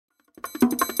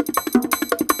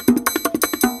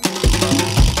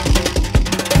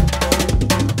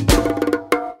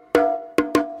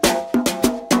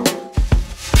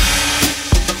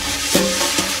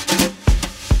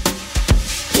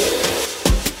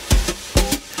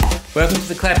Welcome to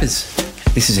The Clappers.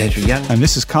 This is Andrew Young. And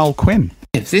this is Carl Quinn.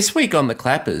 This week on The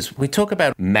Clappers, we talk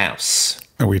about mouse.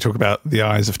 And we talk about the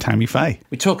eyes of Tammy Faye.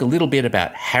 We talk a little bit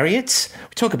about Harriet.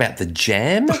 We talk about the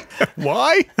Jam.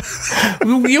 Why?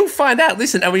 You'll find out.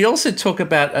 Listen, and we also talk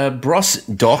about a Bros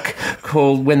doc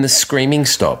called When the Screaming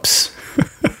Stops.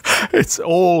 It's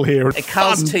all here. At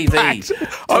Carl's TV.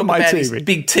 On my about TV. His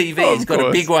big TV. He's got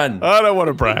a big one. I don't want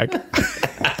to brag.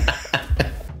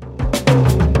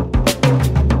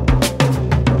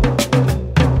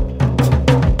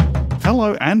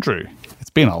 Hello, Andrew. It's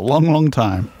been a long, long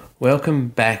time. Welcome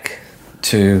back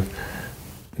to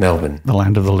Melbourne. The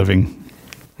land of the living.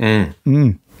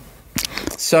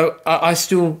 So I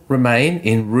still remain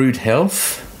in rude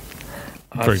health.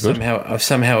 Very good. I've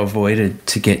somehow avoided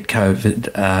to get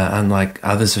COVID, unlike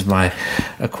others of my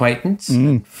acquaintance,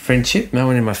 friendship. No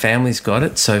one in my family's got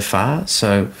it so far,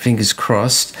 so fingers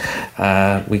crossed.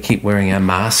 We keep wearing our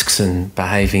masks and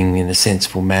behaving in a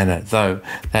sensible manner, though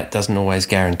that doesn't always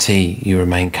guarantee you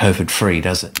remain COVID-free,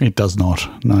 does it? It does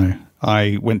not, no.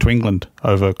 I went to England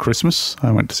over Christmas.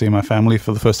 I went to see my family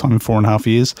for the first time in 4.5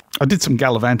 years. I did some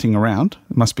gallivanting around,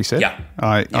 it must be said. Yeah.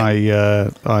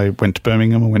 I went to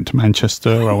Birmingham, I went to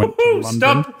Manchester, I went to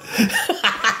London. Stop!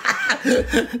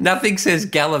 Nothing says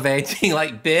gallivanting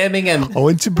like Birmingham. I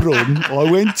went to Brum, and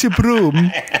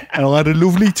I had a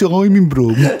lovely time in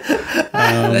Brum.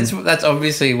 That's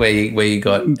obviously where you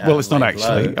got. Well, it's not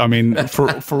actually. I mean,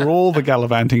 for all the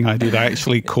gallivanting I did, I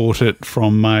actually caught it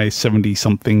from my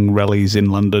 70-something rallies in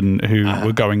London who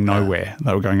were going nowhere.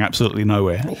 They were going absolutely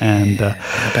nowhere, and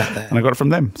and I got it from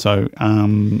them. So,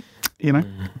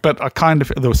 but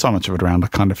there was so much of it around. I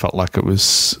kind of felt like it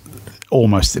was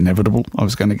almost inevitable I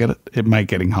was going to get it. It made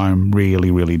getting home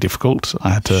really, really difficult.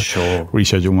 I had to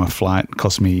reschedule my flight. It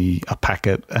cost me a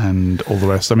packet and all the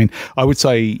rest. I mean, I would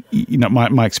say,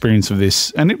 my experience of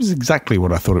this, and it was exactly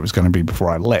what I thought it was going to be before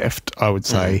I left, I would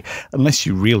say, unless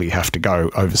you really have to go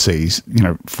overseas,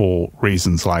 for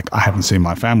reasons like I haven't seen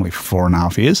my family for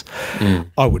 4.5 years,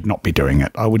 I would not be doing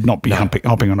it. I would not be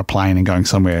hopping on a plane and going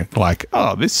somewhere like,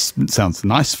 oh, this sounds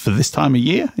nice for this time of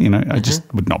year. I just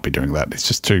would not be doing that. It's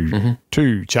just too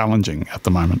challenging at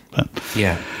the moment. But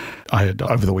yeah. I heard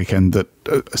over the weekend that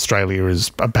Australia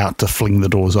is about to fling the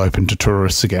doors open to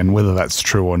tourists again. Whether that's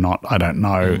true or not, I don't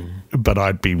know. But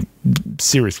I'd be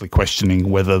seriously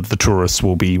questioning whether the tourists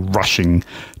will be rushing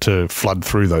to flood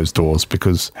through those doors,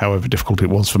 because however difficult it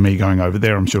was for me going over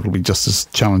there, I'm sure it'll be just as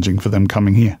challenging for them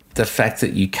coming here. The fact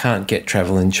that you can't get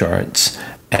travel insurance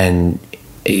and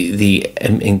the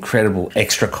incredible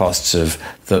extra costs of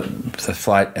the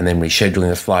flight and then rescheduling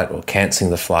the flight or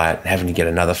cancelling the flight and having to get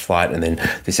another flight and then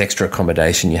this extra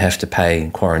accommodation you have to pay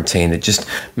in quarantine, it just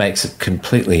makes it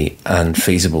completely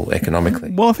unfeasible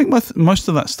economically. Well, I think most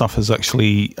of that stuff has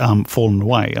actually fallen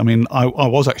away. I mean, I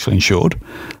was actually insured.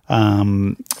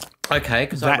 Okay,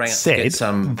 because that said,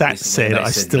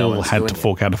 I still had to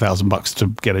fork out $1,000 to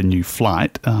get a new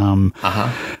flight,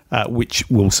 which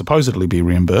will supposedly be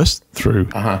reimbursed through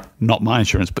not my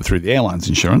insurance, but through the airline's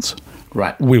insurance.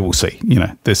 Right. We will see.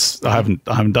 I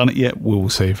haven't done it yet. We will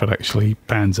see if it actually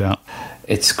pans out.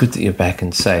 It's good that you're back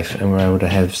and safe, and we're able to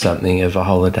have something of a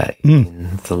holiday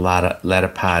in the latter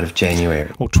part of January.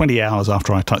 Well, 20 hours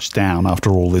after I touched down,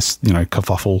 after all this,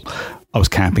 kerfuffle, I was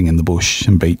camping in the bush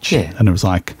and beach, and it was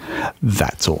like,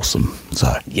 that's awesome.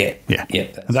 So yeah.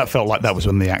 And that felt like that was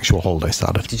when the actual holiday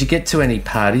started. Did you get to any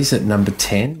parties at number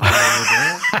 10?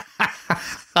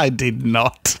 I did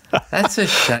not. That's a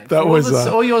shame. That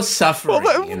all your suffering,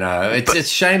 It's a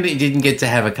shame that you didn't get to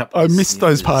have a couple. I missed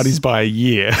those parties by a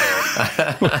year.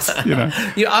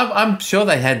 I'm sure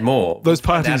they had more. Those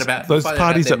parties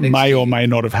that may or may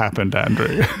not have happened,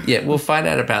 Andrew. Yeah, we'll find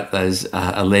out about those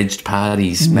alleged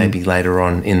parties maybe later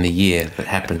on in the year that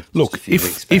happened. Look,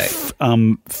 if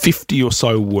 50 or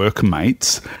so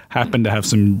workmates happen to have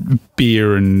some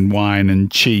beer and wine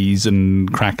and cheese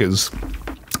and crackers,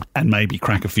 and maybe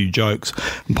crack a few jokes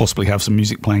and possibly have some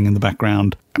music playing in the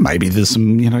background. Maybe there's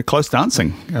some, close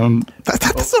dancing.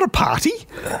 That's not a party.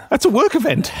 That's a work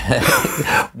event.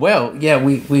 Well, yeah,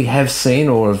 we have seen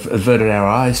or have averted our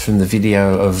eyes from the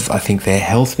video of, I think, their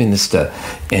health minister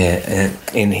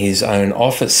in his own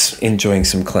office enjoying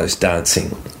some close dancing.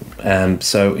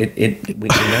 So we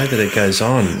know that it goes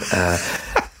on.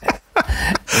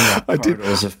 I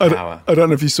don't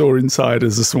know if you saw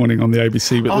Insiders this morning on the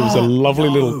ABC, but there was a lovely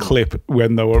little clip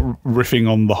when they were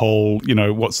riffing on the whole,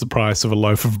 what's the price of a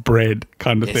loaf of bread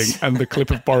kind of thing, and the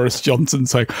clip of Boris Johnson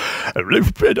saying, a loaf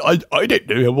of bread, I don't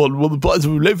know what the price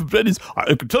of a loaf of bread is.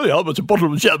 I can tell you how much a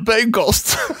bottle of champagne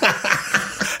costs.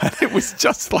 It was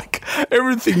just like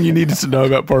everything you needed to know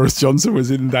about Boris Johnson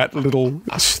was in that little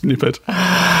snippet.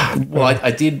 Well,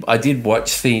 I did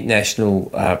watch the National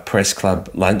Press Club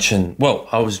luncheon. Well,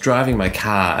 I was driving my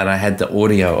car and I had the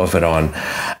audio of it on,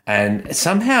 and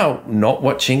somehow not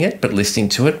watching it but listening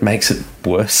to it makes it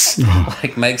worse.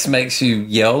 Like makes you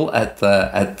yell at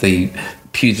the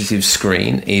putative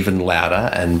screen even louder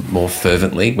and more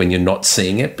fervently when you're not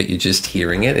seeing it but you're just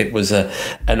hearing it. It was an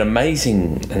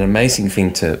amazing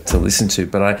thing to listen to.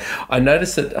 But I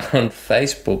noticed that on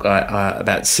Facebook I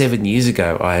about 7 years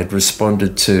ago I had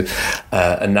responded to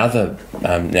another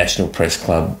National Press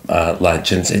Club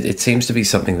lunch, and it seems to be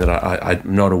something that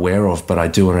I'm not aware of, but I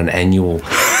do on an annual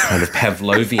kind of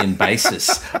Pavlovian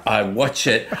basis. I watch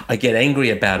it, I get angry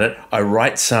about it, I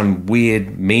write some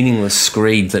weird meaningless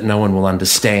screed that no one will understand,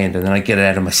 and then I get it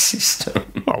out of my system.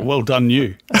 Oh, well done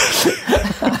you.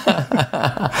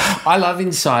 I love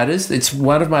Insiders. It's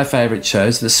one of my favourite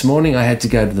shows. This morning I had to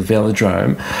go to the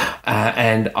Velodrome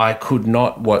and I could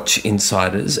not watch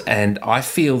Insiders, and I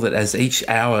feel that as each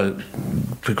hour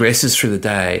progresses through the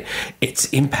day,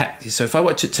 it's impact. So if I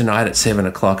watch it tonight at 7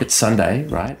 o'clock, it's Sunday,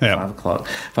 right? Yeah. 5 o'clock.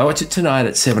 If I watch it tonight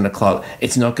at 7 o'clock,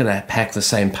 it's not going to pack the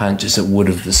same punch as it would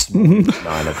have this morning at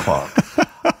 9 o'clock.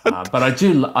 But I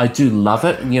do love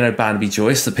it. You know, Barnaby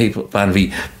Joyce, the People's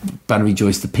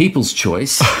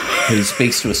Choice, who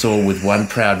speaks to us all with one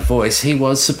proud voice. He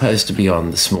was supposed to be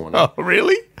on this morning. Oh,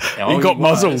 really? Oh, he got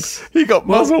muzzled. He got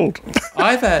muzzled.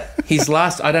 Either his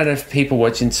last, I don't know if people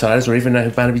watch Insiders or even know who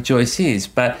Barnaby Joyce is,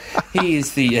 but he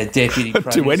is the deputy Prime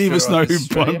Minister. Do any of us know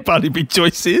who Barnaby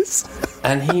Joyce is?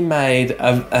 And he made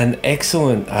an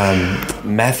excellent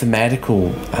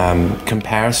mathematical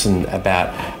comparison about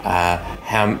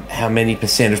how many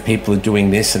percent of people are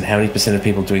doing this and how many percent of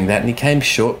people are doing that, and he came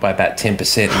short by about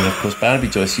 10%. And of course, Barnaby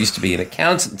Joyce used to be an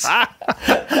accountant,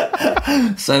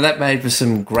 so that made for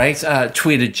some great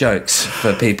Twitter jokes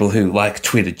for people who like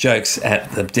Twitter jokes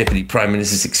at the Deputy Prime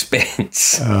Minister's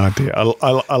expense. Oh dear,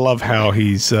 I love how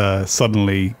he's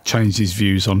suddenly changed his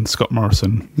views on Scott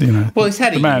Morrison. You know, well, he's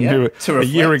had the man who a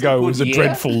year ago was a year.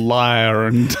 Dreadful liar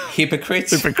and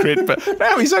hypocrite, but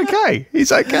now he's okay.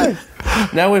 He's okay.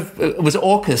 Now it was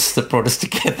AUKUS that brought us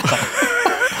together.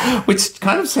 Which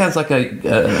kind of sounds like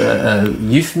a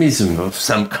euphemism of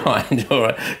some kind, or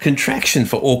a contraction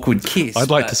for awkward kiss.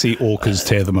 I'd like to see orcas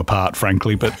tear them apart,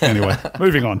 frankly. But anyway,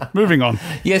 moving on.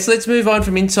 Yes, let's move on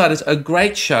from Insiders. A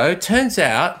great show. Turns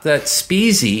out that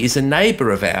Spearsy is a neighbour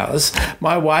of ours.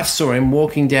 My wife saw him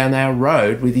walking down our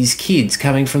road with his kids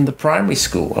coming from the primary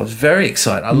school. I was very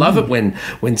excited. I love it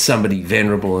when somebody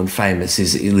venerable and famous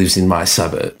lives in my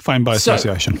suburb. Fame by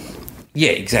association.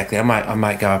 Yeah, exactly. I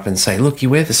might go up and say, look, you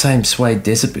wear the same suede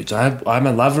desert boots. I'm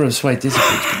a lover of suede desert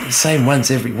boots, but the same ones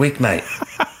every week, mate.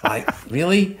 Like,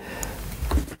 really?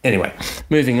 Anyway,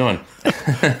 moving on.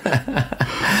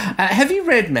 Have you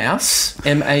read Mouse?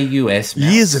 M-A-U-S?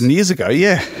 Mouse? Years and years ago,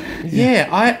 yeah. Yeah,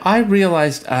 I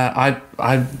realised I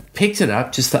picked it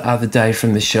up just the other day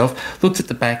from the shelf, looked at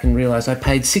the back and realised I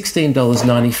paid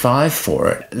 $16.95 for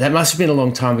it. That must have been a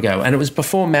long time ago. And it was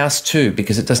before Mouse 2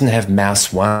 because it doesn't have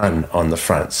Mouse 1 on the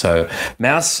front. So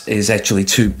Mouse is actually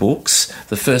 2 books.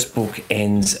 The first book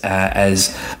ends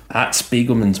as Art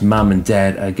Spiegelman's mum and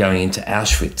dad are going into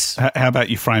Auschwitz. How about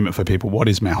you frame it for people? What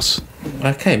is Mouse?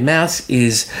 Okay, Mouse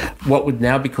is what would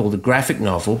now be called a graphic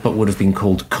novel, but would have been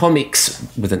called comics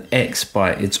with an X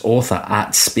by its author,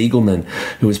 Art Spiegelman,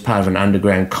 who was part of an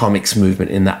underground comics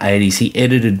movement in the 80s. He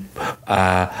edited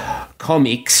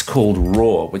comics called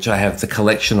Raw, which I have the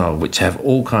collection of, which have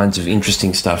all kinds of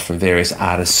interesting stuff from various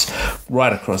artists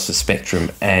right across the spectrum.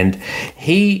 And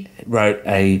he wrote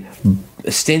a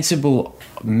ostensible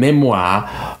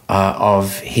memoir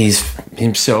of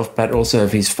himself, but also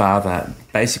of his father,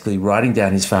 basically writing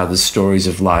down his father's stories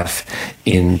of life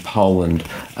in Poland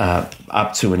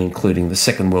up to and including the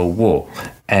Second World War.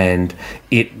 And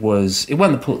it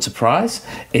won the Pulitzer Prize.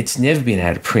 It's never been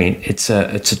out of print. It's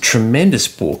a tremendous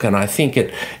book, and I think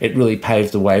it really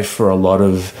paved the way for a lot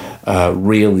of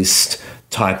realist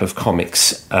type of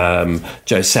comics.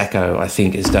 Joe Sacco, I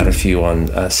think, has done a few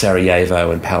on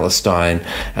Sarajevo and Palestine,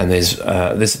 and there's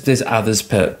others,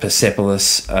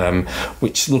 Persepolis,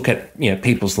 which look at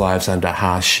people's lives under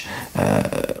harsh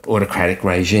autocratic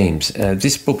regimes.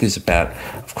 This book is about,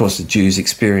 of course, the Jews'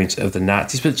 experience of the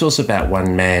Nazis, but it's also about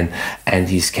one man and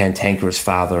his cantankerous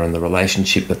father and the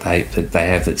relationship that they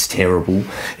have that's terrible.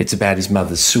 It's about his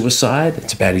mother's suicide.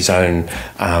 It's about his own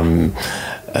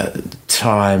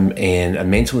time in a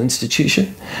mental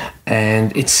institution,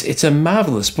 and it's a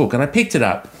marvelous book. And I picked it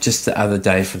up just the other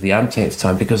day for the umpteenth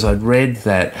time because I'd read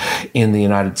that in the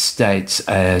United States,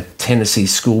 a Tennessee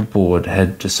school board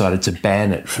had decided to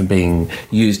ban it from being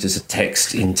used as a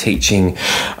text in teaching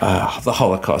the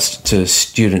Holocaust to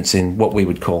students in what we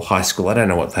would call high school. I don't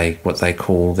know what they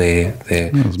call their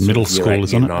middle school,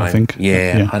 isn't it? I think.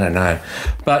 Yeah, I don't know,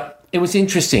 but. It was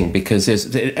interesting because there's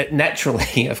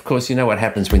naturally, of course, you know what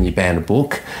happens when you ban a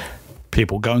book.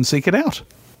 People go and seek it out.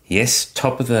 Yes,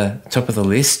 top of the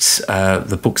lists,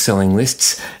 the book selling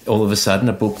lists. All of a sudden,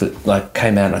 a book that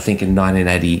came out, I think, in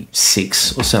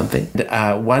 1986 or something.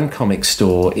 One comic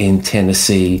store in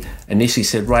Tennessee initially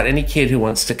said, right, any kid who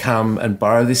wants to come and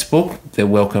borrow this book, they're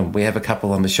welcome. We have a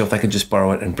couple on the shelf. They can just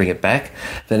borrow it and bring it back.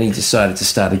 Then he decided to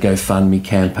start a GoFundMe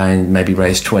campaign, maybe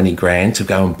raise $20,000 to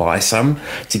go and buy some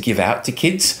to give out to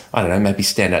kids. I don't know, maybe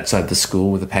stand outside the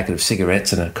school with a packet of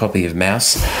cigarettes and a copy of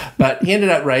Mouse. But he ended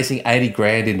up raising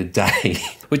 $80,000 in a day,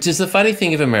 which is the funny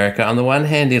thing of America. On the one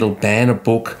hand, it'll ban a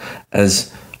book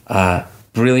as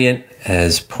brilliant,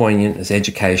 as poignant, as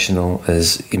educational,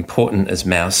 as important as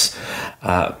Mouse,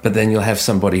 but then you'll have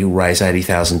somebody who'll raise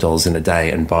 $80,000 in a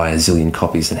day and buy a zillion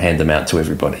copies and hand them out to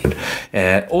everybody.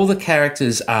 All the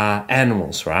characters are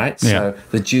animals, right? Yeah. So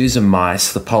the Jews are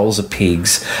mice, the Poles are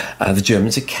pigs, the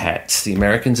Germans are cats, the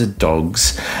Americans are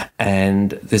dogs,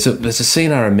 and there's a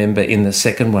scene I remember in the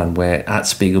second one where Art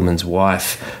Spiegelman's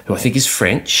wife, who I think is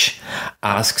French,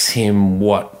 asks him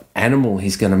what animal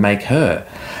he's going to make her.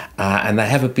 And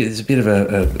there's a bit of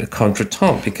a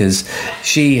contretemps because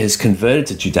she has converted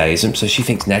to Judaism, so she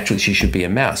thinks naturally she should be a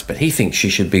mouse, but he thinks she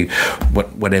should be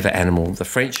whatever animal the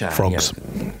French are. Frogs.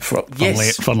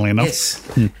 Yes. Funnily enough.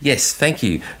 Yes. Yes, thank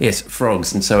you. Yes,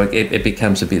 frogs. And so it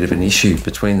becomes a bit of an issue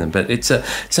between them. But it's a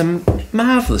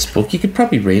marvellous book. You could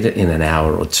probably read it in an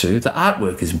hour or two. The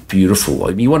artwork is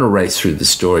beautiful. You want to race through the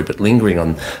story, but lingering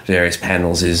on various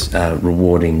panels is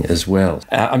rewarding as well.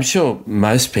 I'm sure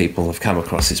most people have come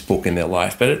across this book in their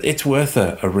life, but it's worth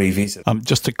a revisit.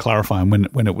 Just to clarify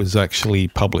when it was actually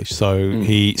published, so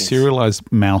he serialized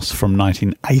Mouse from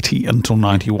 1980 until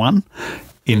 91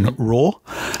 in Raw,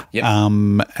 yep.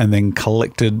 And then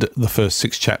collected the first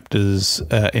 6 chapters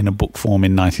in a book form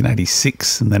in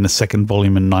 1986, and then a second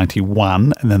volume in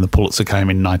 91, and then the Pulitzer came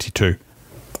in 92.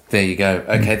 There you go.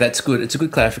 Okay, that's good. It's a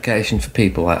good clarification for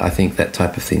people. I think that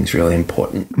type of thing's really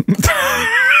important.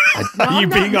 Are you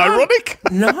being ironic?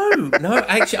 No.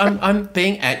 Actually, I'm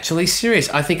being actually serious.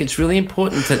 I think it's really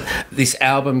important that this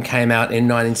album came out in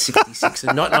 1966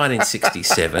 and not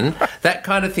 1967. That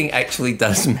kind of thing actually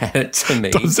does matter to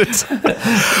me. Does it?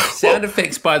 Sound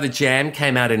Effects by The Jam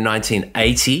came out in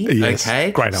 1980. Yes,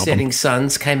 okay, great album. Setting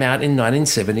Suns came out in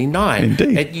 1979.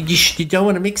 Indeed. You don't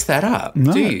want to mix that up,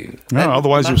 No. do you? No,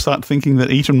 otherwise you'll start thinking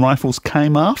that Eaton Rifles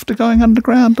came after Going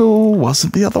Underground, or was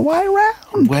it the other way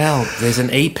around? Well, there's an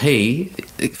EP,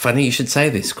 funny you should say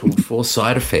this, called Four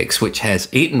Side Effects, which has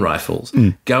Eaton Rifles,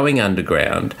 Going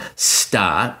Underground,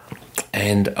 Start,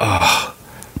 and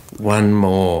one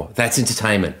more. That's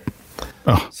Entertainment.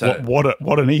 Oh, so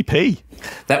what an EP.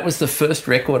 That was the first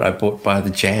record I bought by The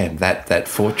Jam, that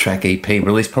 4-track EP,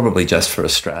 released probably just for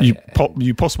Australia.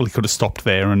 You possibly could have stopped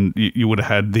there and you would have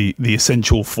had the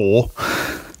essential 4.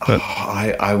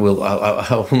 I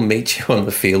will meet you on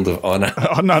the field of honour.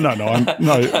 No.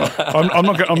 I'm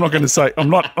not going to say.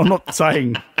 I'm not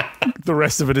saying the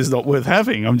rest of it is not worth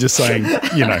having. I'm just saying,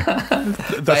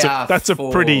 that's a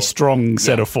pretty strong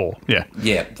set of 4. Yeah.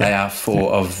 Yeah, they are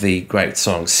 4 of the great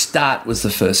songs. Start was the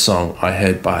first song I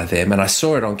heard by them, and I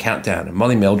saw it on Countdown. And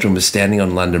Molly Meldrum was standing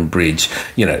on London Bridge,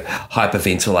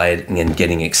 hyperventilating and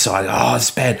getting excited. Oh, it's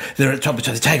bad. They're at the top of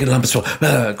the taking Lumpers for.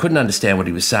 I couldn't understand what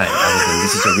he was saying, other than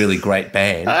this is a really great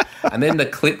band. And then the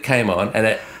clip came on, and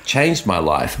it changed my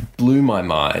life, blew my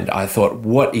mind. I thought,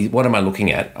 what am I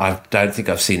looking at? I don't think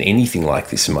I've seen anything like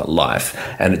this in my life,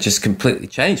 and it just completely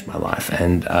changed my life.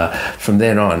 And from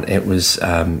then on, it was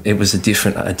a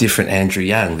different Andrew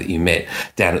Young that you met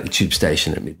down at the tube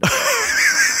station at midnight.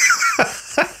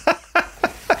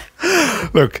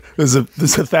 Look, there's a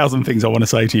thousand things I want to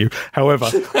say to you. However,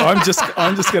 I'm just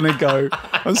going to go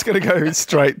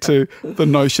straight to the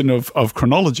notion of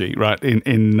chronology, right?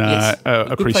 Yes,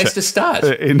 a good place to start.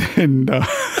 And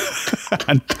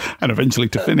eventually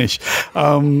to finish.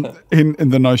 In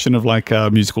the notion of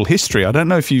musical history. I don't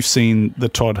know if you've seen the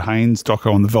Todd Haynes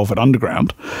doco on the Velvet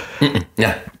Underground.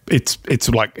 Yeah. It's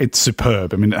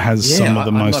superb. I mean, it has some of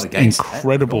the most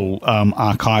incredible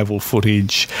archival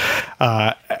footage,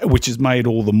 which is made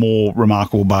all the more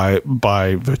remarkable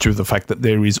by virtue of the fact that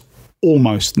there is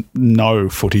almost no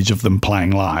footage of them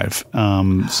playing live.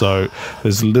 So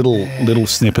there's little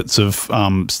snippets of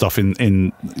stuff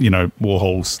in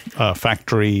Warhol's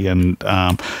factory, and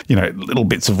little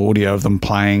bits of audio of them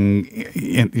playing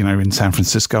in San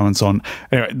Francisco and so on.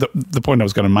 Anyway, the point I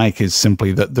was going to make is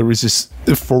simply that there is this,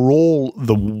 for all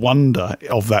the wonder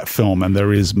of that film, and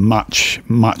there is much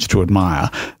to admire,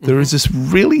 there is this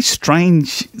really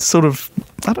strange sort of,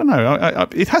 I don't know,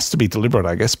 it has to be deliberate,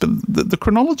 I guess, but the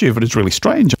chronology of it is really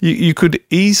strange. You could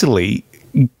easily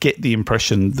get the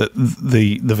impression that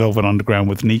the Velvet Underground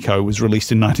with Nico was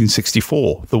released in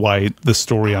 1964, the way the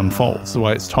story unfolds, the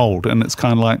way it's told, and it's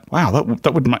kind of like, wow,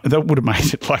 that would have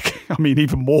made it, like, I mean,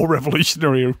 even more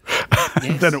revolutionary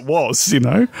than it was,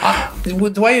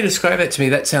 the way you describe it to me,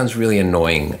 that sounds really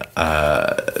annoying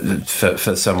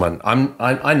for someone.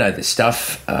 I know this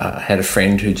stuff. I had a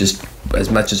friend who just, as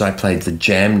much as I played the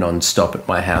Jam non-stop at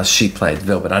my house, she played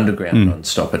Velvet Underground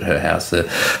non-stop at her house. The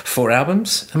 4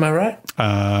 albums, am I right?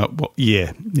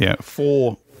 Yeah,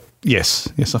 4. Yes.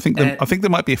 I think there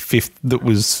might be a 5th that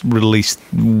was released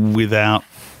without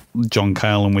John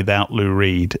Cale and without Lou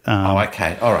Reed.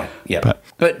 Okay, all right, yeah.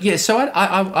 But yeah, so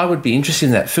I would be interested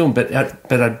in that film, but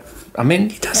I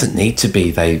mean, it doesn't need to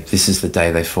be this is the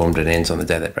day they formed and ends on the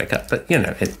day they break up. But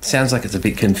it sounds like it's a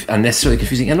bit unnecessarily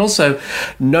confusing, and also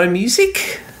no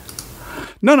music.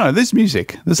 No, there's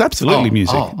music. There's absolutely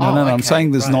music. No. Okay. I'm saying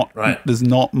there's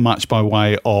not much by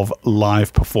way of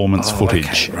live performance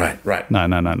footage. Okay. Right. No.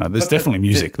 There's definitely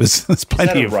music. There's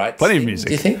plenty of music.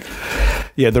 Do you think?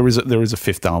 Yeah, there is a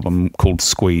 5th album called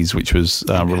Squeeze, which was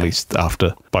released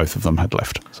after both of them had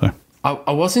left. So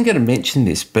I wasn't going to mention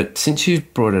this, but since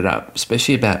you've brought it up,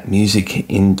 especially about music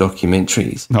in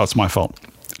documentaries. No, it's my fault.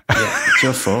 Yeah, it's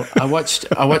your fault. I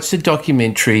watched a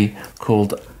documentary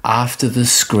called After the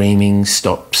Screaming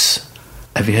Stops.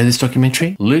 Have you heard this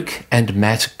documentary? Luke and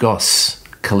Matt Goss,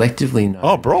 collectively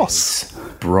known Bros. as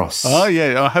Bros. Oh,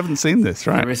 yeah, I haven't seen this,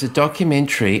 right. There is a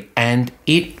documentary, and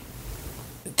it,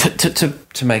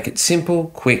 to make it simple,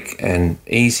 quick and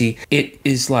easy, it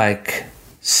is like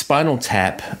Spinal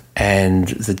Tap and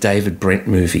the David Brent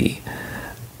movie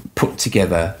put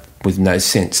together with no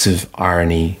sense of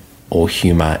irony or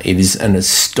humour. It is an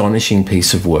astonishing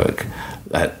piece of work.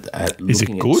 Is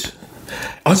it good?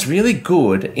 It's really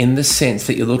good in the sense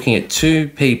that you're looking at two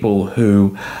people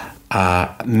who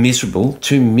are miserable,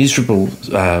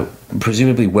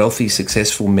 presumably wealthy,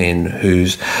 successful men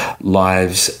whose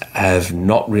lives have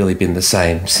not really been the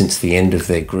same since the end of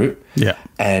their group. Yeah.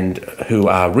 And who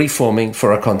are reforming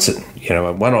for a concert,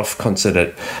 a one-off concert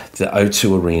at the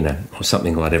O2 Arena or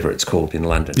something, whatever it's called in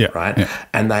London, right? Yeah.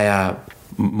 And they are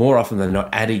more often than not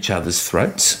at each other's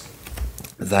throats.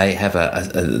 They have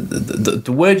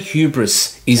the word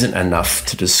hubris isn't enough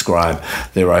to describe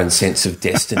their own sense of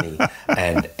destiny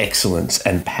and excellence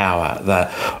and power.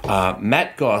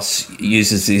 Matt Goss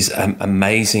uses these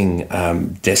amazing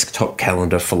desktop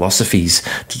calendar philosophies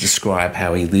to describe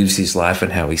how he lives his life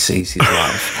and how he sees his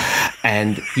life.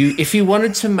 And if you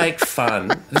wanted to make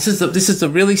fun, this is the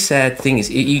really sad thing is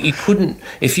you couldn't,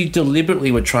 if you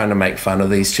deliberately were trying to make fun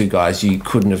of these two guys, you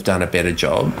couldn't have done a better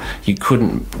job. You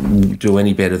couldn't do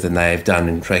any better than they have done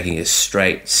in making a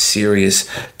straight, serious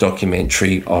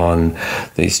documentary on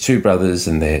these two brothers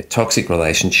and their toxic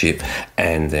relationship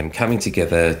and them coming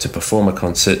together to perform a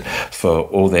concert for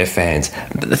all their fans.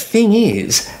 But the thing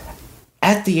is,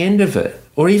 at the end of it,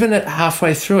 or even at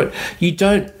halfway through it, you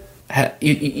don't.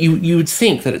 You would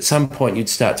think that at some point you'd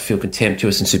start to feel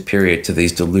contemptuous and superior to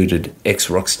these deluded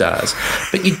ex-rock stars,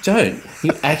 but you don't.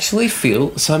 You actually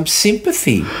feel some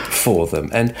sympathy for them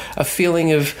and a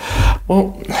feeling of,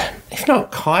 well, if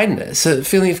not kindness, a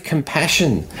feeling of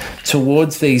compassion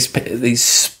towards these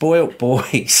spoilt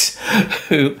boys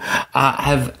who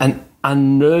have an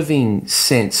unnerving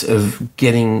sense of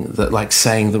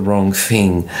saying the wrong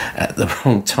thing at the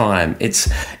wrong time. It's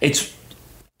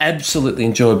absolutely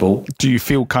enjoyable. Do you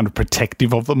feel kind of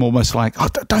protective of them, almost like, oh,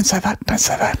 don't say that, don't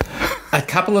say that? A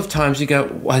couple of times you go,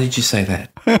 why did you say that?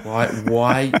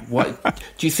 Why?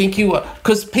 Do you think you were...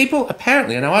 Because people,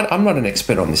 apparently, I'm not an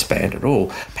expert on this band at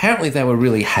all, apparently they were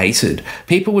really hated.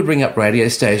 People would ring up radio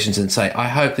stations and say, I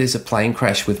hope there's a plane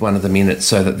crash with one of them in it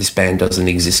so that this band doesn't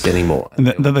exist anymore. And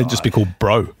then they'd just be called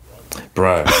Bro.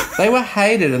 They were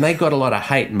hated and they got a lot of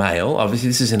hate mail. Obviously,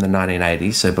 this is in the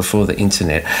 1980s, so before the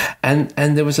internet. And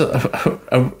there was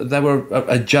they were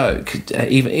a joke,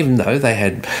 even though they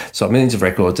had sold millions of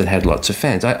records and had lots of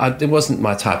fans. It wasn't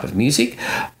my type of music,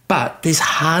 but there's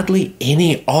hardly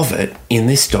any of it in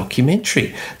this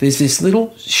documentary. There's this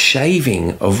little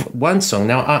shaving of one song.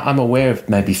 Now, I'm aware of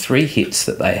maybe 3 hits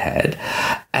that they had,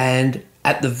 and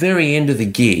at the very end of the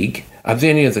gig, of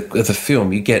the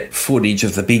film, you get footage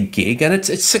of the big gig, and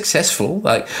it's successful.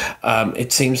 Like,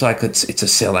 it seems like it's a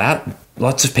sellout.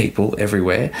 Lots of people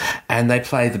everywhere, and they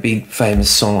play the big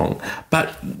famous song.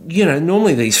 But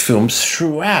normally these films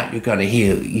throughout you're going to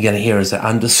hear as an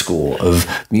underscore of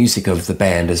music of the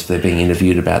band as they're being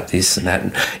interviewed about this and that.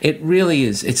 And it really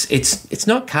is. It's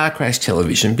not car crash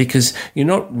television, because you're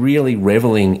not really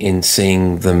reveling in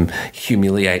seeing them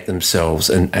humiliate themselves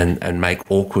and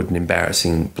make awkward and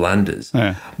embarrassing blunders.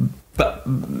 Yeah. But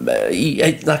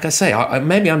like I say,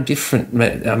 maybe I'm different.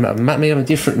 Maybe I'm a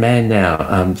different man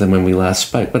now than when we last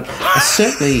spoke. But I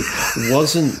certainly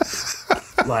wasn't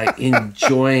like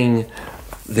enjoying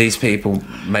these people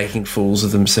making fools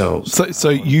of themselves. So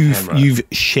you've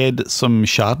shed some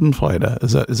Schadenfreude.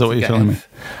 Is that what you're telling me?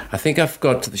 I think I've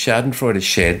got to the Schadenfreude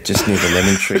shed just near the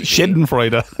lemon tree.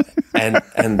 Schadenfreude. and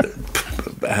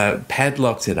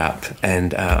padlocked it up,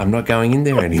 and I'm not going in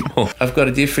there anymore. I've got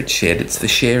a different shed. It's the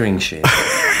sharing shed.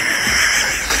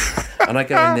 And I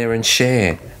go in there and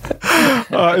share.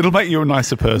 It'll make you a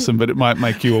nicer person, but it might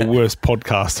make you a worse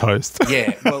podcast host.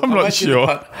 Yeah, well, I'm not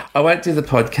sure. I won't do the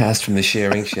podcast from the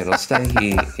sharing shed. I'll stay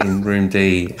here in room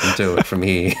D and do it from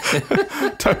here.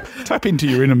 Tap into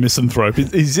your inner misanthrope.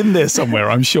 He's in there somewhere.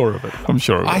 I'm sure of it.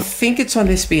 I think it's on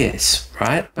SBS,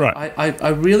 right? But right. I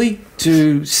really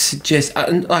do suggest.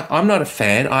 I'm not a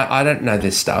fan. I don't know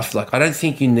this stuff. Like, I don't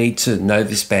think you need to know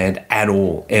this band at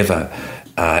all, ever.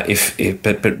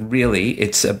 But really,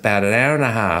 it's about an hour and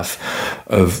a half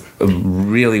of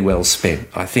really well spent.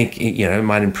 I think it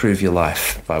might improve your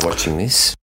life by watching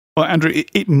this. Well, Andrew,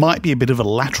 it might be a bit of a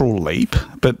lateral leap,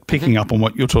 but picking up on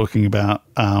what you're talking about,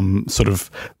 sort of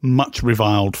much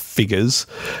reviled figures,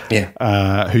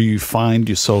 who you find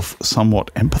yourself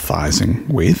somewhat empathising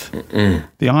with.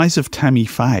 The Eyes of Tammy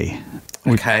Faye.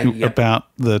 About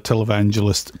the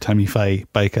televangelist Tammy Faye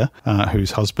Baker,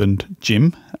 whose husband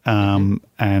Jim, the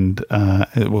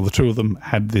two of them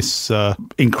had this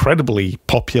incredibly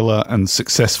popular and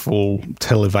successful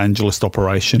televangelist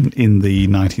operation in the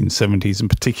 1970s and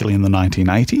particularly in the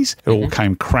 1980s. It all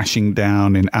came crashing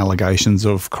down in allegations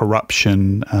of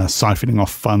corruption, siphoning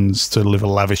off funds to live a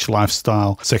lavish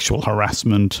lifestyle, sexual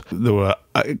harassment. There were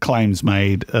claims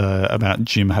made about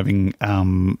Jim having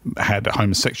had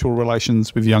homosexual relations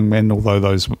with young men, although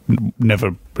those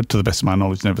never, to the best of my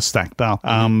knowledge, never stacked up.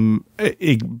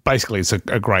 Basically, it's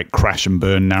a great crash and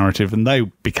burn narrative, and they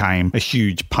became a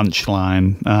huge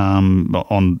punchline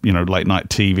on late night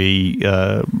TV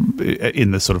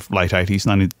in the sort of late 80s.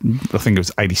 I think it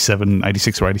was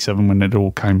 86 or 87 when it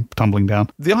all came tumbling down.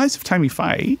 The Eyes of Tammy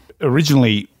Faye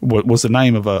originally was the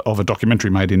name of a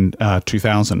documentary made in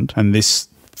 2000, and this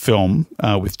film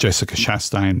with Jessica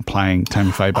Chastain playing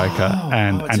Tammy Faye Baker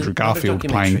and Andrew Garfield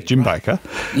playing Jim Baker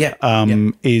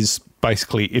is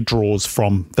basically, it draws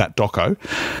from that doco.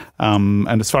 And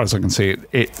as far as I can see,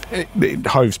 it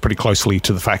hoves pretty closely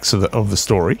to the facts of the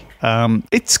story.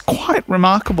 It's quite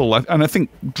remarkable, and I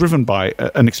think driven by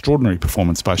an extraordinary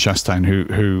performance by Chastain,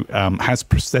 who has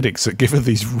prosthetics that give her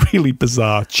these really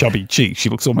bizarre chubby cheeks. She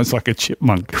looks almost like a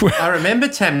chipmunk. I remember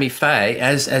Tammy Faye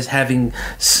as having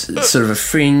sort of a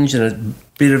fringe and a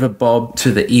bit of a bob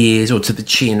to the ears or to the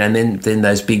chin, and then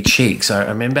those big cheeks. I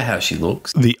remember how she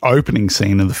looks. The opening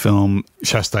scene of the film,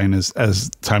 Chastain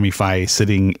as Tammy Faye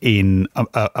sitting in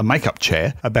a makeup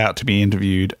chair about to be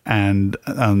interviewed, and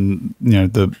the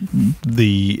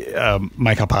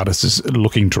makeup artist is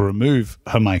looking to remove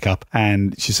her makeup,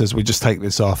 and she says, "We just take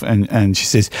this off," and she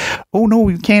says, "Oh no,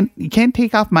 you can't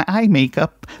take off my eye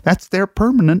makeup. They're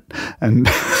permanent." And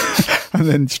and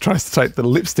then she tries to take the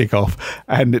lipstick off,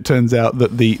 and it turns out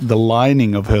that the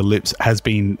lining of her lips has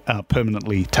been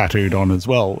permanently tattooed on as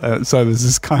well. So there's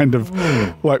this kind of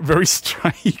like very strange.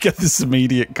 You get this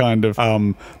immediate kind of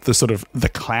the sort of the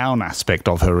clown aspect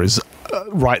of her is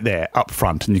right there up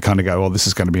front, and you kind of go, "Oh, this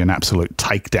is going to be an absolute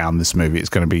takedown. This movie, it's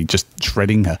going to be just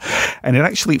shredding her," and it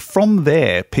actually from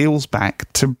there peels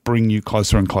back to bring you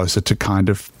closer and closer to kind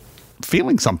of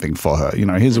feeling something for her.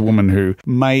 Here's a woman who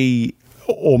may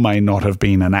or may not have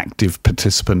been an active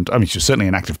participant. I mean, she was certainly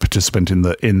an active participant in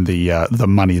the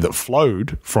money that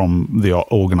flowed from the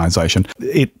organisation.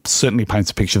 It certainly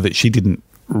paints a picture that she didn't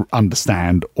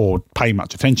understand or pay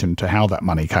much attention to how that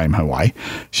money came her way.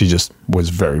 She just was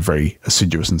very, very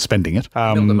assiduous in spending it.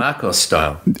 Imelda Marcos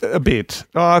style. A bit.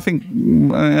 I think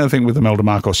with Imelda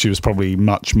Marcos, she was probably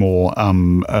much more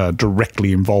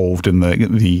directly involved in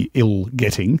the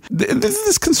ill-getting.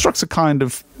 This constructs a kind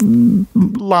of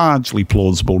largely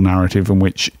plausible narrative in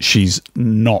which she's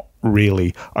not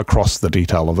really across the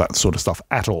detail of that sort of stuff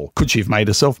at all. Could she have made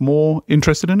herself more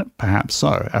interested in it? Perhaps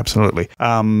so, absolutely.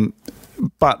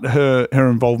 but her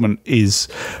involvement is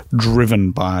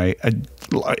driven by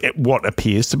what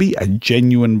appears to be a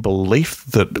genuine belief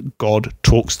that God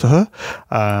talks to her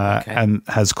and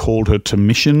has called her to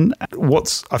mission.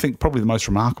 What's, I think, probably the most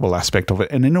remarkable aspect of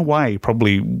it, and in a way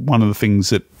probably one of the things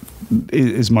that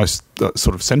is most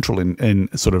sort of central in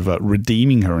sort of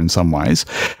redeeming her in some ways,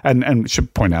 and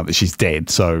should point out that she's dead,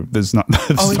 so there's no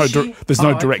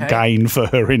direct gain for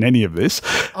her in any of this.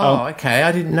 Okay,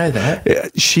 I didn't know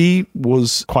that. She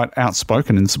was quite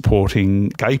outspoken in supporting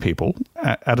gay people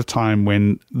at a time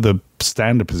when the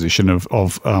standard position of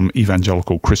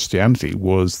evangelical Christianity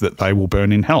was that they will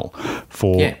burn in hell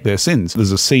for their sins.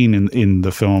 There's a scene in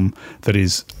the film that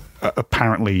is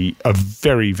apparently a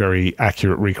very, very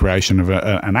accurate recreation of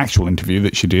an actual interview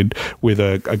that she did with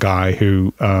a guy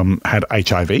who had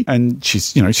HIV, and she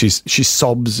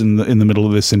sobs in the middle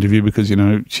of this interview because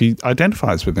she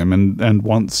identifies with him and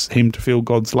wants him to feel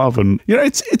God's love, and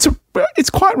it's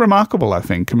quite remarkable, I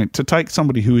think. I mean, to take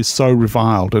somebody who is so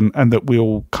reviled and that we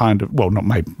all kind of, well, not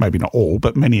maybe not all,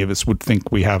 but many of us would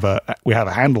think we have a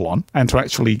handle on, and to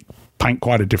actually paint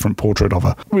quite a different portrait of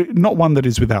her. Not one that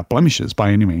is without blemishes by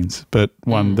any means, but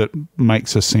one that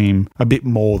makes her seem a bit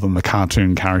more than the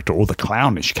cartoon character or the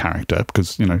clownish character,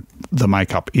 because, the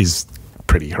makeup is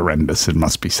pretty horrendous, it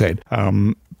must be said.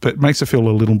 But makes her feel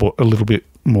a little bit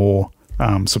more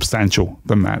substantial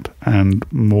than that, and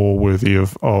more worthy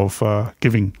of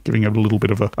giving a little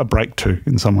bit of a break to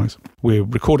in some ways. We're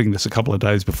recording this a couple of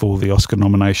days before the Oscar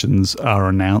nominations are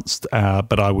announced,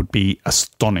 but I would be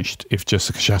astonished if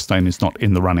Jessica Chastain is not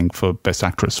in the running for Best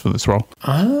Actress for this role.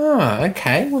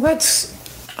 Okay. Well, that's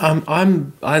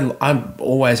I'm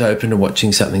always open to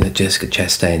watching something that Jessica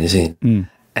Chastain is in,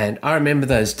 and I remember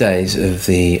those days of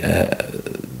the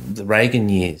Reagan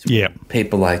years. Yeah.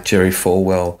 People like Jerry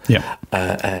Falwell. Yeah.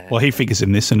 Well, he figures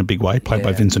in this in a big way, played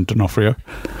by Vincent D'Onofrio.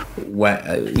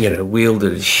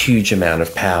 Wielded a huge amount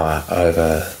of power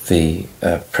over the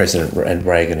President and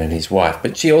Reagan and his wife.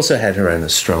 But she also had her own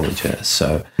astrologer,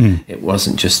 so it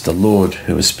wasn't just the Lord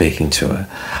who was speaking to her.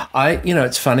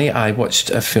 It's funny, I watched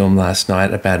a film last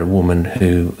night about a woman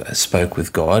who spoke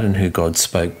with God and who God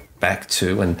spoke back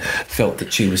to and felt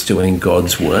that she was doing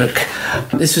God's work.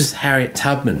 This was Harriet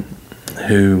Tubman,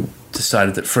 who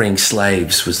decided that freeing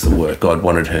slaves was the work God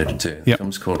wanted her to do. The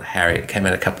film's called Harriet. It came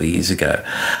out a couple of years ago.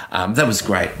 That was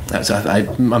great.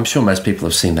 I'm sure most people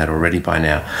have seen that already by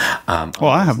now.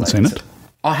 I haven't seen it.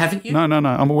 Oh, haven't you? No.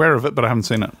 I'm aware of it, but I haven't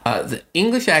seen it. The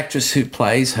English actress who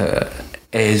plays her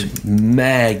is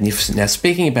magnificent. Now,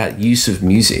 speaking about use of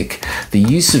music, the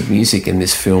use of music in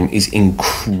this film is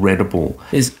incredible.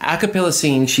 There's a cappella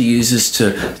singing she uses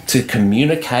to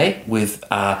communicate with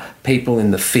people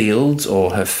in the fields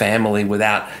or her family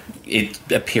without it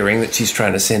appearing that she's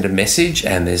trying to send a message,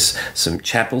 and there's some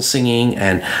chapel singing,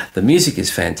 and the music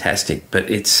is fantastic. But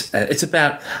it's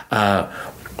about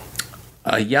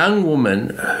a young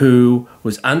woman who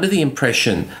was under the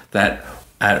impression that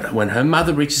when her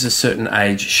mother reaches a certain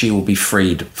age, she will be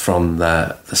freed from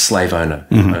the slave owner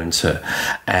who owns her.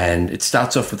 And it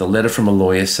starts off with a letter from a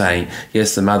lawyer saying,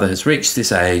 yes, the mother has reached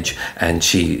this age and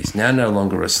she is now no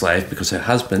longer a slave because her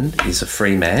husband is a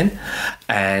free man,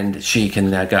 and she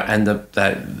can now go. And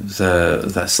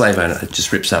the slave owner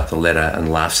just rips up the letter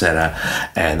and laughs at her,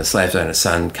 and the slave owner's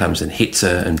son comes and hits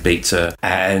her and beats her,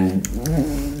 and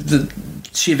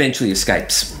she eventually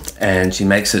escapes. And she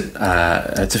makes it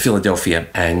to Philadelphia,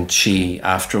 and she,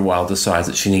 after a while, decides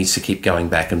that she needs to keep going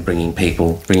back and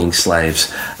bringing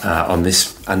slaves on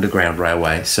this underground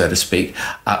railway, so to speak,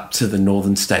 up to the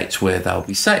northern states where they'll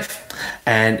be safe.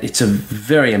 And it's a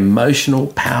very emotional,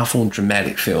 powerful,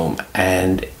 dramatic film,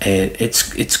 and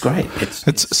it's great.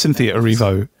 It's Cynthia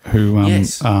Erivo who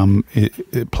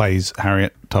it plays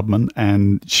Harriet Tubman,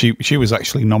 and she was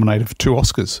actually nominated for 2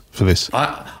 Oscars for this.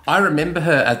 I remember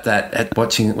her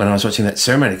when I was watching that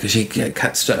ceremony, because she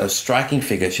cut a striking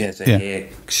figure. She has her hair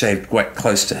shaved quite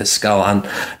close to her skull,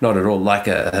 not at all like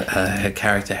her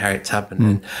character Harriet Tubman.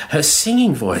 And her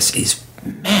singing voice is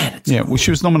mad. Well,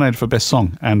 she was nominated for Best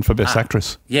Song and for Best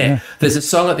Actress. There's a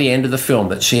song at the end of the film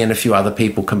that she and a few other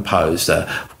people composed, a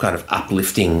kind of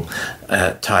uplifting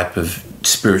type of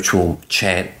spiritual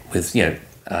chant with,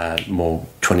 more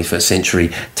 21st century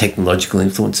technological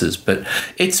influences. But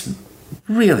it's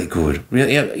really good.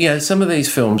 Really, some of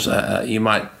these films you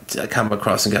might come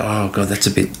across and go, oh God, it's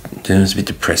a bit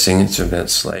depressing. It's about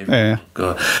slavery. Yeah.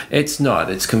 God, it's not.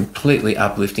 It's completely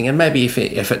uplifting. And maybe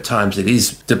if at times it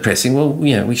is depressing, well,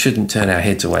 we shouldn't turn our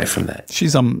heads away from that.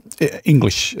 She's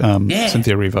English,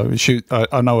 Cynthia Erivo.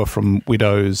 I know her from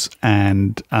Widows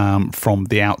and from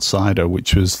The Outsider,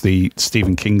 which was the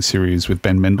Stephen King series with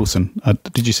Ben Mendelsohn.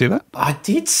 Did you see that? I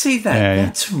did see that. Yeah,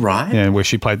 That's right. Yeah, where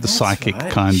she played the psychic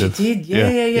kind of. She did.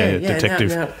 Yeah.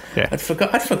 Detective. Yeah. I'd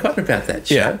forgotten about that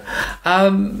show.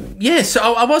 Yeah. So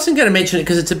I wasn't going to mention it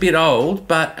because it's a bit old,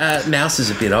 but Mouse is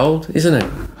a bit old, isn't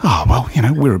it? Oh well,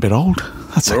 we're a bit old.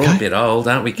 That's We're okay. all a bit old,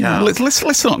 aren't we, Carl?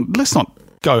 Let's not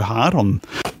go hard on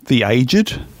the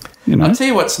aged. I'll tell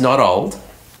you what's not old: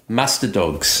 mustard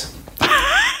dogs.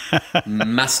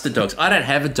 Mustard dogs. I don't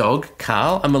have a dog,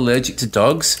 Carl. I'm allergic to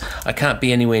dogs. I can't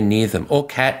be anywhere near them, or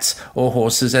cats, or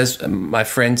horses. As my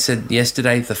friend said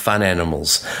yesterday, the fun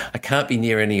animals. I can't be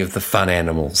near any of the fun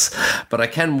animals, but I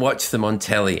can watch them on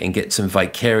telly and get some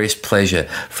vicarious pleasure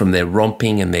from their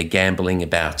romping and their gambling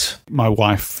about. My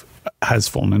wife has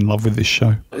fallen in love with this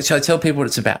show. Shall I tell people what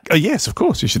it's about? Yes, of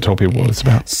course. You should tell people what it's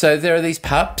about. So there are these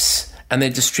pups, and they're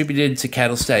distributed to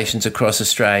cattle stations across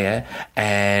Australia,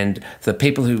 and the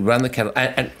people who run the cattle,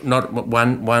 and not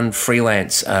one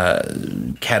freelance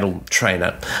cattle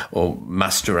trainer or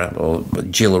musterer or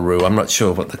gillaroo, I'm not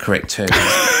sure what the correct term is.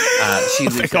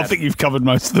 I think you've covered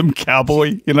most of them.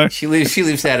 Cowboy, She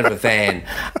lives out of a van.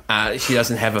 She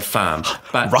doesn't have a farm.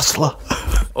 But rustler.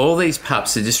 All these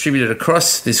pups are distributed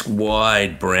across this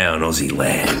wide brown Aussie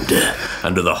land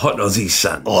under the hot Aussie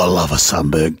sun. Oh, I love a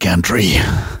sunburnt country.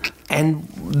 And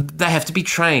they have to be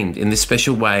trained in this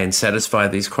special way and satisfy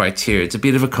these criteria. It's a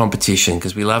bit of a competition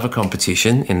because we love a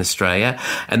competition in Australia,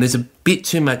 and there's a bit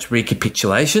too much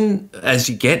recapitulation as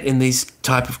you get in these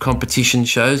type of competition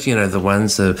shows, the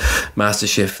ones, the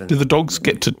MasterChef. Do the dogs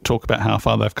get to talk about how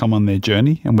far they've come on their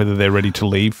journey and whether they're ready to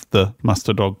leave the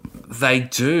muster dog They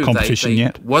do. competition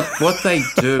yet? What they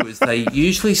do is they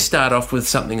usually start off with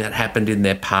something that happened in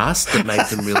their past that made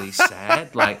them really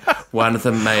sad. Like one of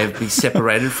them may have been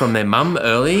separated from their mum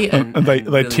early. And they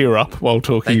really tear up while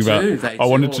talking about, I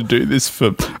wanted to do this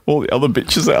for all the other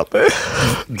bitches out there.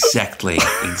 Exactly.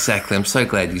 I'm so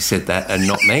glad you said that and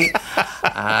not me.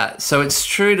 So it's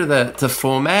true to the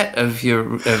format of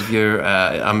your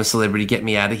I'm a Celebrity, Get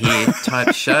Me Out of Here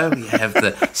type show. You have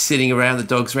the sitting around, the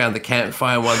dogs around the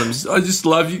campfire, and one of them says, I just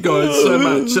love you guys so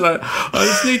much, and I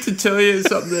just need to tell you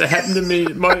something that happened to me.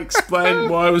 It might explain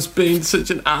why I was being such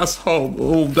an asshole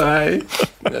all day.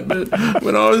 But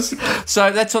when I was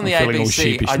that's on the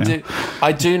ABC.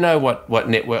 I do know what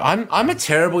network. I'm a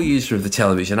terrible user of the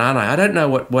television, aren't I? I don't know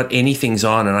what anything's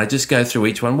on, and I just go through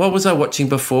each one. What was I watching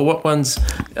before? What ones?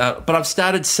 But I've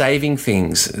started saving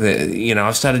things.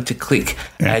 I've started to click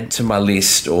add to my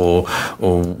list or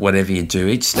whatever you do.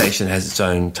 Each station has its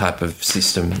own type of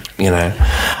system.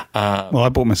 Well, I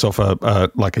bought myself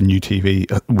a new TV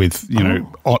with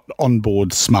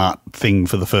onboard smart thing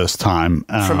for the first time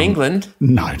from England.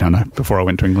 No. Before I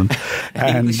went to England,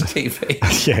 English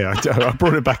TV. Yeah, I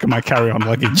brought it back in my carry-on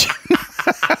luggage.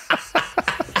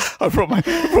 I brought my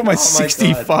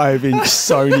 65-inch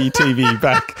Sony TV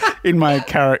back in my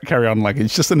carry-on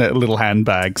luggage, just in a little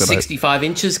handbag. 65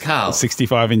 inches, Carl.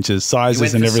 65 inches,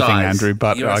 sizes and everything, size. Andrew.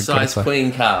 But you're a size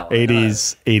queen, Carl. It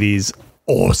is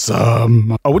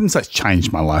awesome. I wouldn't say it's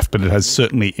changed my life, but it has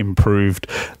certainly improved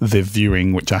the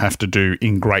viewing, which I have to do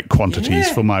in great quantities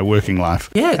for my working life.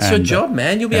 Yeah, it's your job,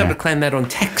 man. You'll be able to claim that on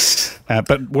tax.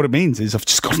 But what it means is I've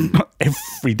just got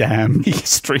every damn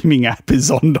streaming app is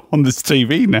on this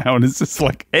TV now, and it's just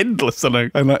like endless.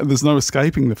 And there's no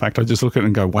escaping the fact I just look at it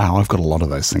and go, wow, I've got a lot of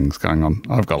those things going on.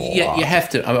 I've got a lot. Yeah, you have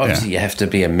to. Obviously, you have to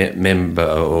be a member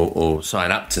or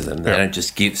sign up to them. They don't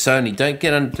just give Sony.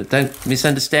 Don't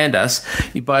misunderstand us.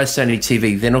 You buy a Sony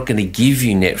TV, they're not going to give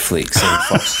you Netflix and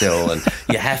Foxtel, and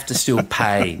you have to still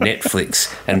pay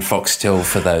Netflix and Foxtel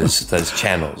for those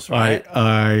channels, right?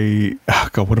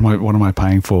 God, what am I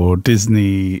paying for?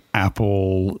 Disney,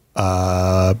 Apple,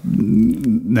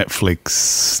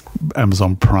 Netflix,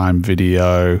 Amazon Prime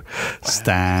Video,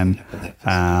 Stan,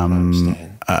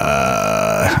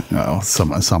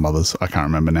 some others I can't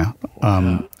remember now.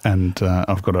 And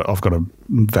I've got a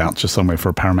voucher somewhere for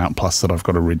a Paramount Plus that I've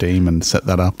got to redeem and set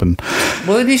that up. And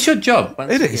well, it is your job.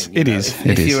 It is.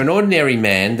 If you're an ordinary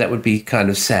man, that would be kind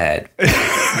of sad. You're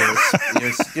a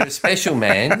You're a special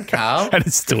man, Carl. And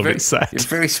it's still a bit sad. You're a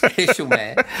very special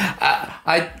man.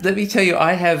 Let me tell you,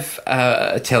 I have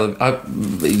a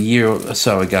year or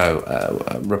so ago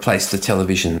replaced the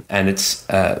television, and it's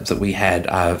that we had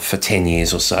for 10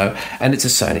 years or so, and it's a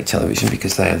Sony television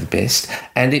because they are the best,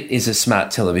 and it is a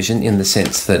smart television in the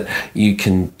sense that you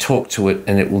can talk to it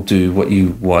and it will do what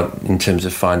you want in terms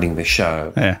of finding the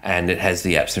show, and it has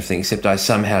the apps and everything, except I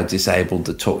somehow disabled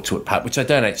the talk to it part, which I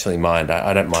don't actually mind.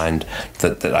 I don't mind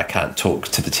that I can't talk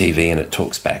to the TV and it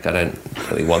talks back. I don't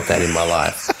really want that in my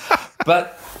life.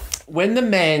 But when the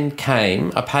man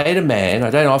came, I paid a man. I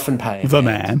don't often pay a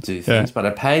man to do things, but I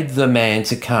paid the man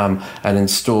to come and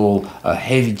install a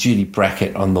heavy-duty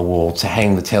bracket on the wall to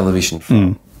hang the television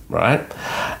from, right?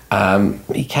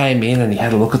 He came in and he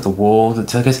had a look at the wall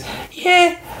and goes,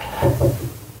 yeah,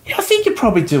 I think you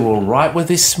probably do all right with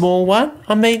this small one.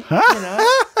 I mean,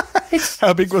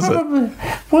 How big was it?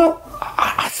 Well,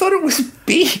 I thought it was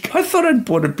big. I thought I'd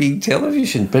bought a big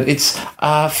television, but it's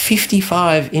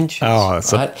 55 inches. Oh,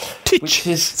 that's right? a titch.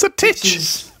 It's a titch. Which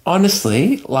is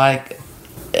honestly like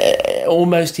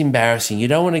almost embarrassing. You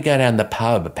don't want to go down the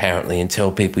pub, apparently, and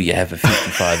tell people you have a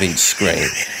 55-inch screen.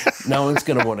 No one's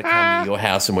going to want to come to your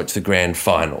house and watch the grand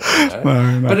final. You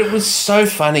know? No. But it was so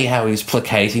funny how he was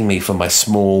placating me for my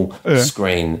small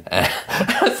screen.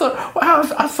 I thought, wow,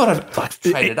 I thought I'd like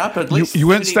traded up at least. You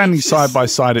weren't standing side by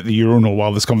side at the urinal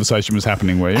while this conversation was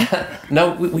happening, were you?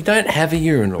 No, we don't have a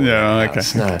urinal. Yeah, okay.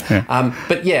 No. Yeah.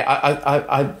 But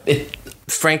yeah,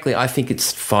 frankly, I think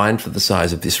it's fine for the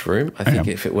size of this room. I think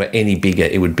if it were any bigger,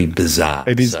 it would be bizarre.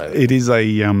 It is. It is a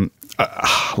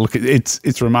look.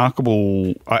 It's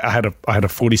remarkable. I had a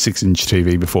 46-inch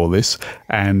TV before this,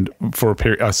 and for a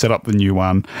period, I set up the new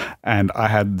one, and I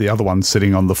had the other one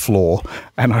sitting on the floor,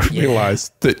 and I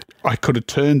realised that I could have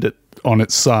turned it on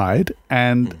its side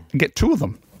and get two of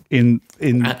them in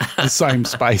the same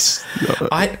space.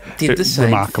 I did the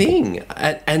same thing.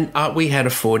 And we had a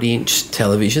 40-inch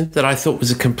television that I thought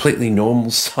was a completely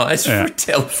normal size for a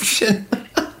television.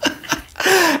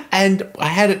 And I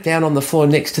had it down on the floor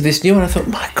next to this new one. I thought,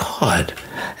 my God,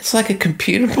 it's like a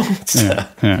computer monster.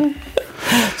 Yeah.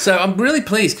 So I'm really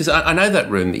pleased because I know that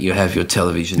room that you have your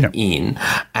television in,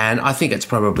 and I think it's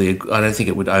probably. I don't think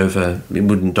it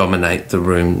wouldn't dominate the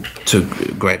room to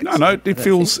great. No. It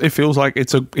feels like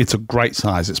it's a great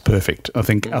size. It's perfect. I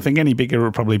think any bigger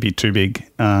would probably be too big.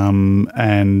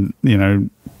 And you know,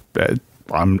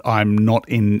 I'm not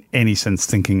in any sense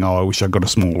thinking, I wish I got a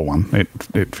smaller one.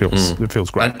 It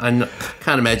feels great. I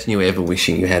can't imagine you ever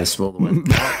wishing you had a smaller one.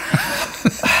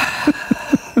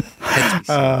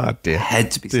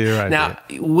 Had to be said. Now,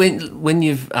 when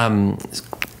you've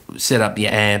set up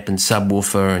your amp and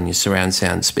subwoofer and your surround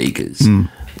sound speakers,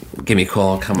 give me a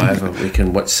call. I'll come over. We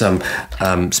can watch some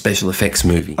special effects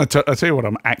movie. I tell you what,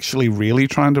 I'm actually really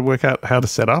trying to work out how to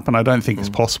set up, and I don't think it's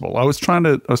possible. I was trying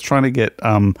to get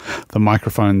the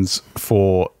microphones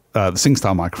for the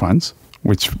SingStar microphones,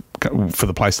 which for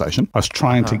the PlayStation. I was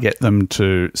trying to get them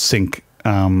to sync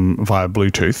via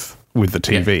Bluetooth with the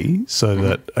TV so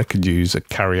that I could use a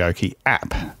karaoke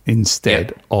app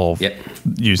instead of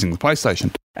using the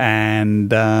PlayStation.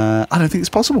 And I don't think it's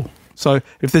possible. So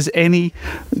if there's any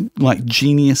like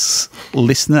genius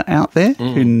listener out there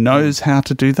who knows how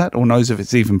to do that or knows if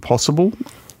it's even possible,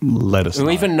 let us know.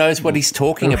 Who even knows what he's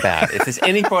talking about. If there's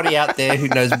anybody out there who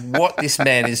knows what this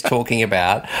man is talking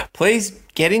about, please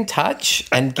get in touch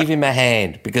and give him a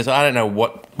hand, because I don't know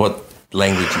what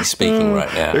language he's speaking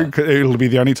right now. It'll be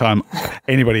the only time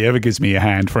anybody ever gives me a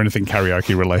hand for anything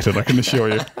karaoke related, I can assure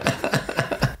you.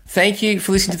 Thank you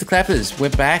for listening to The Clappers. We're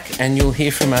back and you'll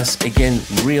hear from us again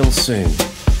real soon.